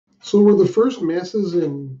So were the first masses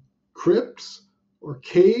in crypts or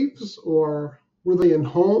caves, or were they in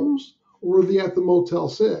homes, or were they at the Motel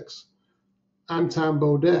 6? I'm Tom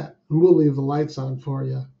Bodette, and we'll leave the lights on for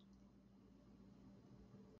you.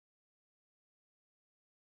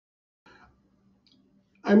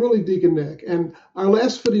 I'm really Deacon Nick, and our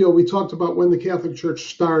last video we talked about when the Catholic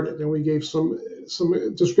Church started, and we gave some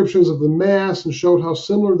descriptions of the Mass and showed how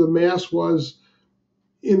similar the Mass was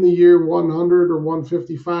in the year 100 or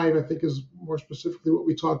 155, I think is more specifically what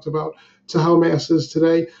we talked about, to how Mass is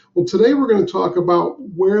today. Well, today we're going to talk about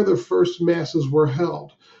where the first Masses were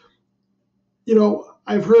held. You know,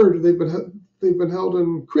 I've heard they've been held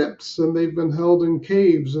in crypts, and they've been held in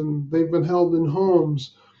caves, and they've been held in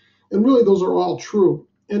homes, and really those are all true.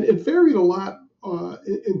 And it varied a lot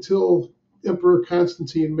until Emperor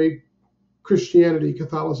Constantine made Christianity,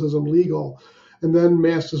 Catholicism, legal. And then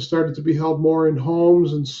masses started to be held more in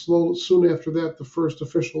homes, and soon after that, the first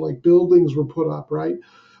official buildings were put up, right?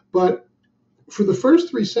 But for the first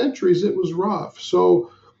 3 centuries, it was rough. So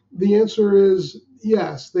the answer is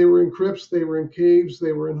yes, they were in crypts, they were in caves,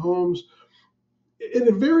 they were in homes. And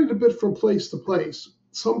it varied a bit from place to place.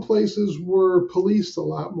 Some places were policed a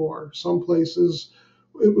lot more. Some places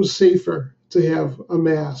it was safer to have a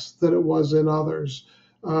mass than it was in others.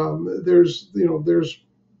 There's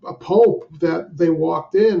a pope that they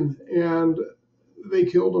walked in and they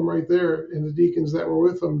killed him right there, and the deacons that were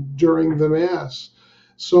with him during the Mass.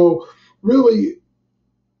 So really,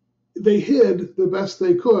 they hid the best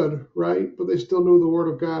they could, right? But they still knew the word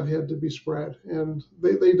of God had to be spread, and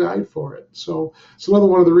they died for it. So it's another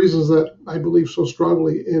one of the reasons that I believe so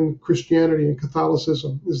strongly in Christianity and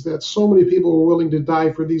Catholicism, is that so many people were willing to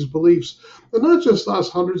die for these beliefs. And not just us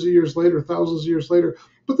hundreds of years later, thousands of years later,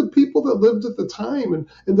 but the people that lived at the time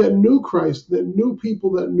and that knew Christ, that knew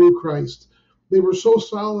people that knew Christ. They were so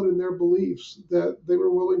solid in their beliefs that they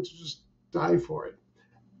were willing to just die for it.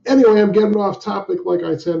 Anyway, I'm getting off topic like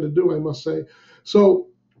I tend to do, I must say. So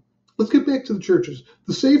let's get back to the churches.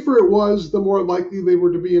 The safer it was, the more likely they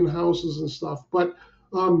were to be in houses and stuff. But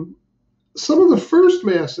some of the first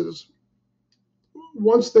masses,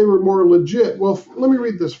 once they were more legit, well, let me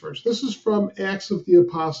read this first. This is from Acts of the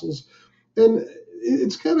Apostles. And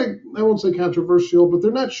it's kind of, I won't say controversial, but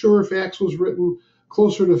they're not sure if Acts was written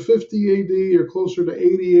closer to 50 AD or closer to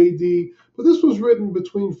 80 AD. But this was written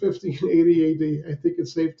between 50 and 80 AD, I think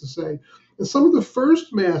it's safe to say. And some of the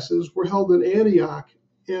first masses were held in Antioch,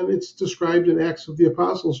 and it's described in Acts of the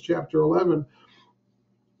Apostles, chapter 11.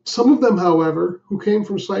 Some of them, however, who came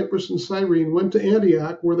from Cyprus and Cyrene, went to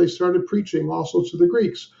Antioch, where they started preaching also to the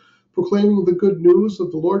Greeks, proclaiming the good news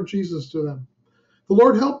of the Lord Jesus to them. The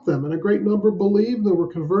Lord helped them, and a great number believed and were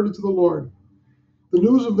converted to the Lord. The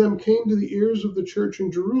news of them came to the ears of the church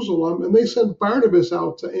in Jerusalem, and they sent Barnabas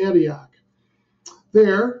out to Antioch.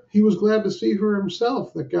 There, he was glad to see for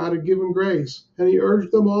himself that God had given grace, and he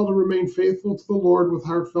urged them all to remain faithful to the Lord with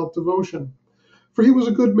heartfelt devotion. For he was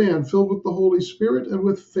a good man, filled with the Holy Spirit and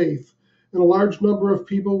with faith, and a large number of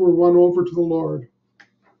people were won over to the Lord.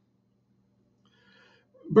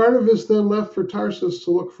 Barnabas then left for Tarsus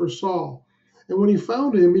to look for Saul. And when he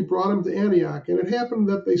found him, he brought him to Antioch. And it happened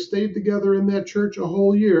that they stayed together in that church a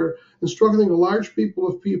whole year, instructing a large number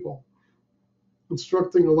of people.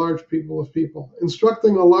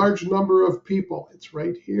 It's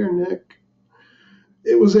right here, Nick.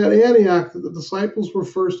 It was at Antioch that the disciples were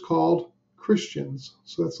first called Christians.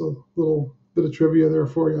 So that's a little bit of trivia there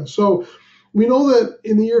for you. So we know that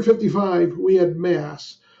in the year 55, we had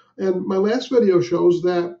Mass. And my last video shows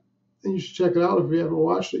that, and you should check it out if you haven't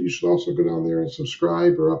watched it. You should also go down there and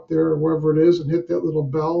subscribe, or up there or wherever it is, and hit that little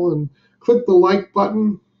bell and click the like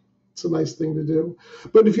button. It's a nice thing to do.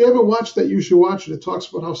 But if you haven't watched that, you should watch it. It talks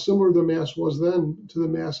about how similar the Mass was then to the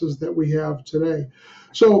Masses that we have today.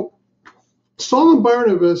 So Saul and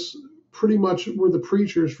Barnabas pretty much were the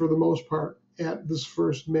preachers for the most part at this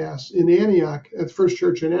first Mass in Antioch, at the first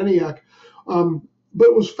church in Antioch. But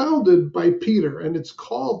it was founded by Peter, and it's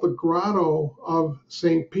called the Grotto of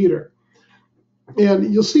St. Peter.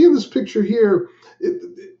 And you'll see in this picture here,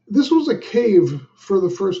 this was a cave for the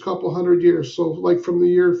first couple hundred years. So like from the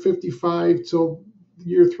year 55 till the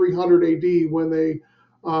year 300 AD, when they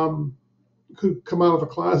could come out of a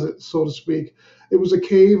closet, so to speak. It was a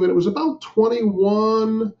cave, and it was about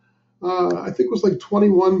 21, I think it was like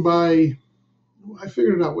 21 by, I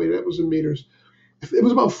figured it out, wait, that was in meters. It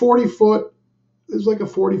was about 40 foot. It was like a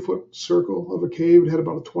 40-foot circle of a cave. It had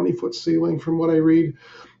about a 20-foot ceiling from what I read.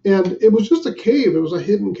 And it was just a cave. It was a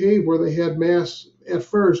hidden cave where they had Mass at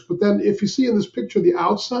first. But then if you see in this picture the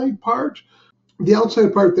outside part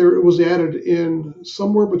there, it was added in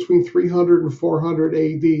somewhere between 300 and 400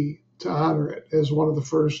 AD to honor it as one of the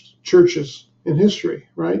first churches in history,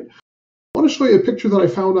 right? I want to show you a picture that I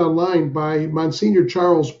found online by Monsignor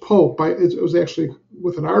Charles Pope. It was actually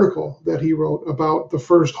with an article that he wrote about the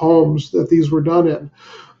first homes that these were done in.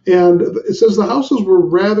 And it says the houses were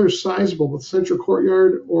rather sizable, with central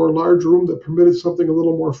courtyard or a large room that permitted something a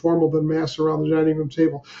little more formal than mass around the dining room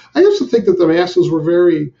table. I used to think that the masses were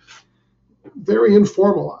very, very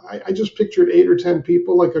informal. I just pictured 8 or 10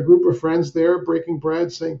 people, like a group of friends there, breaking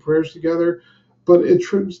bread, saying prayers together. But it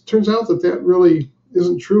turns out that really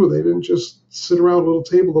isn't true. They didn't just sit around a little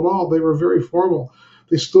table at all. They were very formal.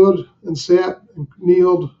 They stood and sat and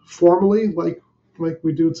kneeled formally, like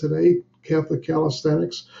we do today, Catholic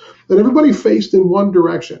calisthenics. And everybody faced in one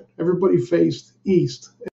direction. Everybody faced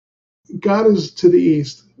east. God is to the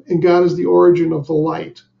east, and God is the origin of the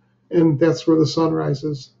light. And that's where the sun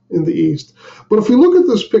rises, in the east. But if we look at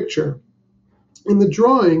this picture, in the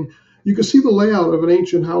drawing, you can see the layout of an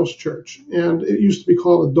ancient house church. And it used to be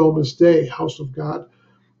called a Domus Dei, House of God.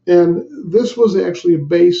 And this was actually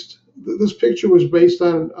this picture was based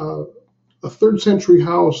on a 3rd century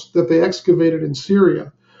house that they excavated in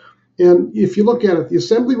Syria. And if you look at it, the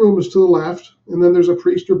assembly room is to the left, and then there's a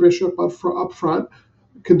priest or bishop up front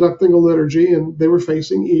conducting a liturgy, and they were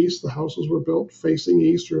facing east. The houses were built facing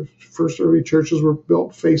east, or first early churches were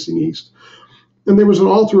built facing east. And there was an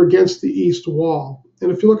altar against the east wall.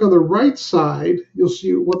 And if you look on the right side, you'll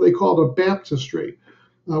see what they called a baptistry,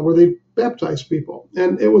 where they baptized people.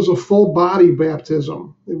 And it was a full body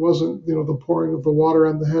baptism. It wasn't, the pouring of the water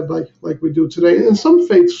on the head like we do today. And some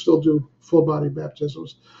faiths still do full body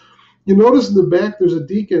baptisms. You notice in the back, there's a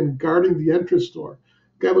deacon guarding the entrance door.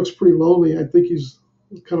 The guy looks pretty lonely. I think he's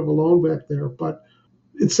kind of alone back there. But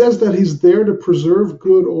it says that he's there to preserve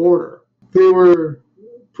good order. They were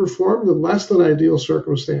performed in less than ideal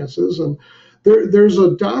circumstances. And there's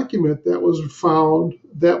a document that was found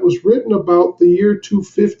that was written about the year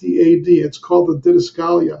 250 AD. It's called the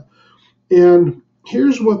Didascalia. And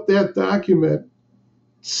here's what that document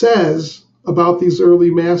says about these early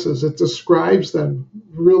masses. It describes them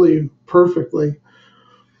really perfectly.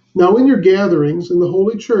 Now, in your gatherings in the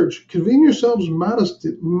Holy Church, convene yourselves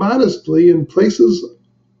modestly in places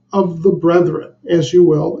of the brethren, as you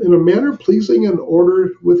will, in a manner pleasing and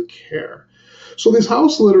ordered with care. So these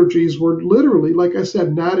house liturgies were literally, like I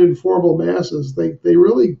said, not informal masses. They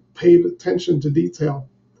really paid attention to detail.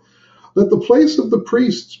 Let the place of the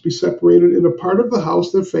priests be separated in a part of the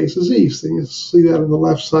house that faces east. And you see that on the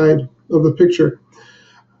left side of the picture.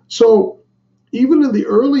 So even in the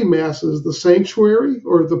early masses, the sanctuary,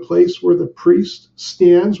 or the place where the priest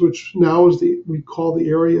stands, which now is we call the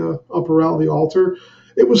area up around the altar,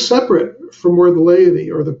 it was separate from where the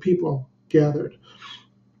laity or the people gathered.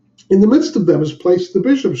 In the midst of them is placed the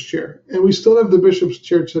bishop's chair, and we still have the bishop's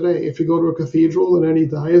chair today. If you go to a cathedral in any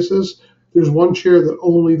diocese, there's one chair that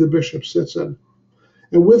only the bishop sits in.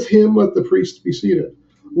 And with him, let the priest be seated.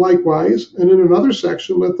 Likewise, and in another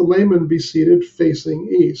section, let the layman be seated facing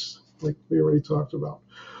east, like we already talked about.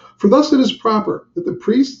 For thus it is proper that the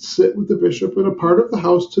priests sit with the bishop in a part of the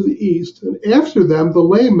house to the east, and after them the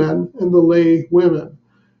laymen and the lay women.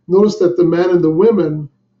 Notice that the men and the women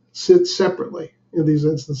sit separately in these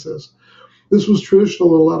instances. This was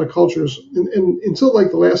traditional in a lot of cultures, and until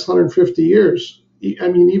like the last 150 years. I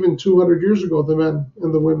mean, even 200 years ago, the men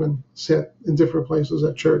and the women sat in different places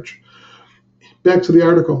at church. Back to the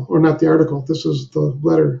article, or not the article, this is the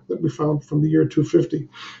letter that we found from the year 250.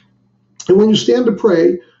 And when you stand to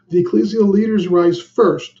pray, the ecclesial leaders rise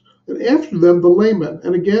first, and after them the laymen,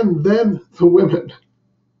 and again then the women.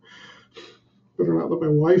 Better not let my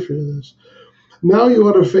wife hear this. Now you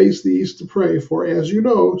ought to face the east to pray, for as you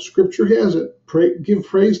know, Scripture has it, give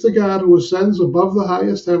praise to God who ascends above the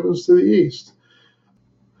highest heavens to the east.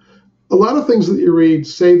 A lot of things that you read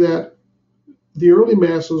say that the early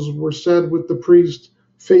masses were said with the priest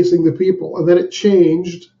facing the people, and then it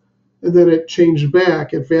changed, and then it changed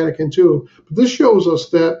back at Vatican II. But this shows us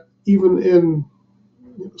that even in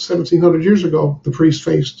 1700 years ago, the priest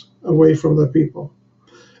faced away from the people.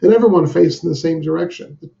 And everyone faced in the same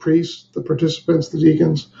direction, the priests, the participants, the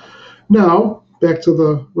deacons. Now, back to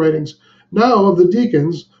the writings. Now, of the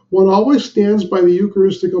deacons, one always stands by the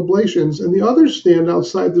Eucharistic oblations, and the others stand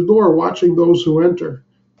outside the door watching those who enter.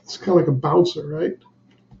 It's kind of like a bouncer, right?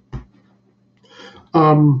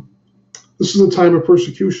 This is a time of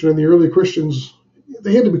persecution, and the early Christians,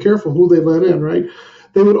 they had to be careful who they let in, right?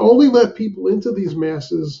 They would only let people into these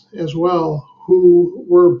masses as well who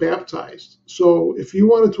were baptized. So if you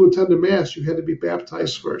wanted to attend a mass, you had to be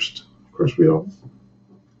baptized first. Of course, we don't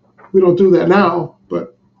do that now,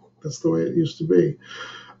 but that's the way it used to be.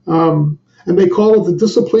 And they call it the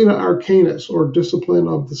disciplina arcanis, or discipline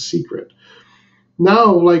of the secret.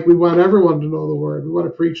 Now, like, we want everyone to know the word. We want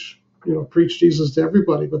to preach Jesus to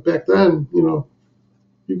everybody. But back then, you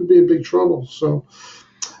could be in big trouble. So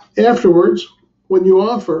afterwards, when you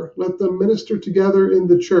offer, let them minister together in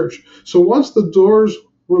the church. So once the doors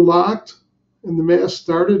were locked and the mass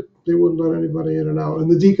started, they wouldn't let anybody in and out.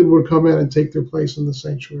 And the deacon would come in and take their place in the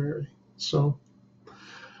sanctuary. So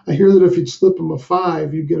I hear that if you'd slip them a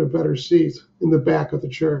 5, you'd get a better seat in the back of the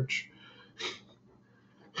church.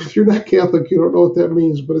 If you're not Catholic, you don't know what that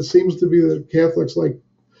means, but it seems to be that Catholics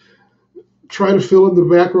try to fill in the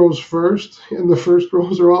back rows first, and the first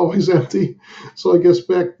rows are always empty. So I guess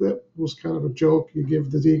back that was kind of a joke. You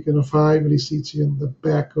give the deacon a 5, and he seats you in the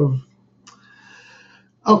back of.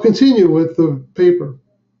 I'll continue with the paper.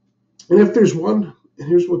 And if there's one, and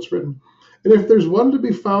here's what's written, and if there's one to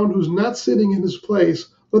be found who's not sitting in his place,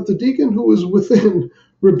 let the deacon who is within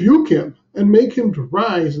rebuke him and make him to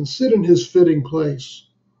rise and sit in his fitting place.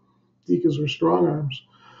 Deacons are strong arms.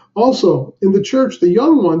 Also, in the church, the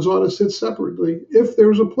young ones ought to sit separately if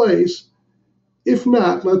there's a place. If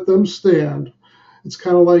not, let them stand. It's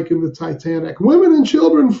kind of like in the Titanic. Women and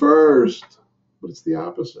children first. But it's the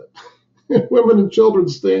opposite. Women and children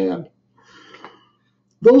stand.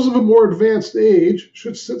 Those of a more advanced age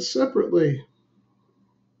should sit separately.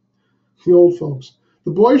 The old folks.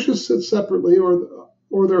 The boys should sit separately,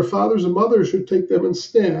 or their fathers and mothers should take them and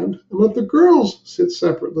stand, and let the girls sit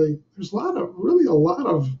separately. There's a lot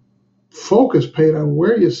of focus paid on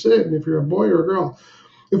where you sit, and if you're a boy or a girl.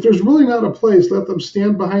 If there's really not a place, let them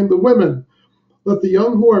stand behind the women. Let the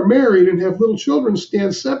young who are married and have little children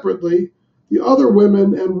stand separately. The other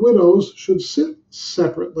women and widows should sit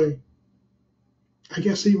separately. I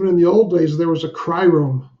guess even in the old days, there was a cry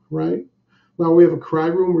room, right? Now we have a cry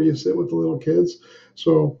room where you sit with the little kids.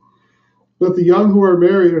 So let the young who are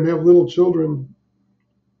married and have little children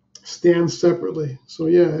stand separately. So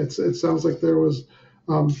yeah, it sounds like there was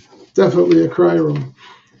definitely a cry room.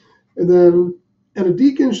 And a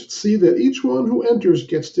deacon should see that each one who enters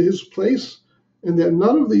gets to his place, and that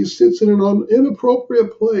none of these sits in an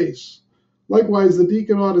inappropriate place. Likewise, the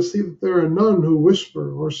deacon ought to see that there are none who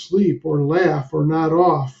whisper or sleep or laugh or nod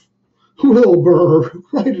off. Wilbur,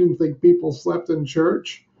 I didn't think people slept in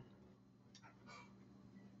church.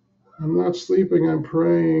 I'm not sleeping, I'm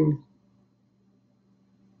praying.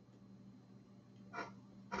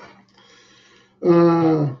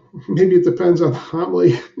 Maybe it depends on the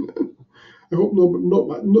homily. I hope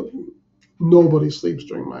nobody sleeps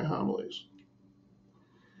during my homilies.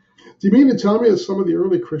 Do you mean to tell me that some of the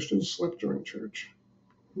early Christians slept during church?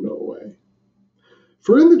 No way.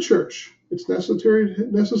 For in the church, it's necessary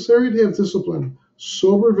to have discipline,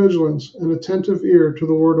 sober vigilance, and attentive ear to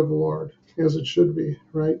the word of the Lord, as it should be,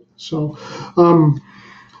 right? So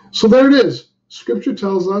there it is. Scripture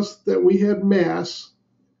tells us that we had Mass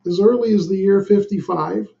as early as the year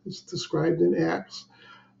 55. It's described in Acts,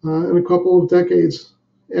 and a couple of decades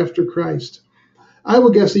after Christ. I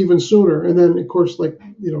would guess even sooner. And then, of course,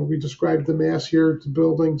 we described the Mass here, the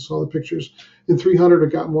building, saw the pictures. In 300,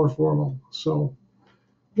 it got more formal. So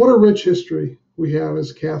what a rich history we have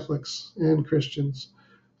as Catholics and Christians.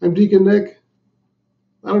 I'm Deacon Nick.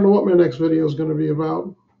 I don't know what my next video is going to be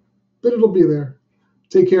about, but it'll be there.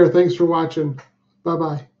 Take care. Thanks for watching.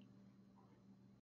 Bye-bye.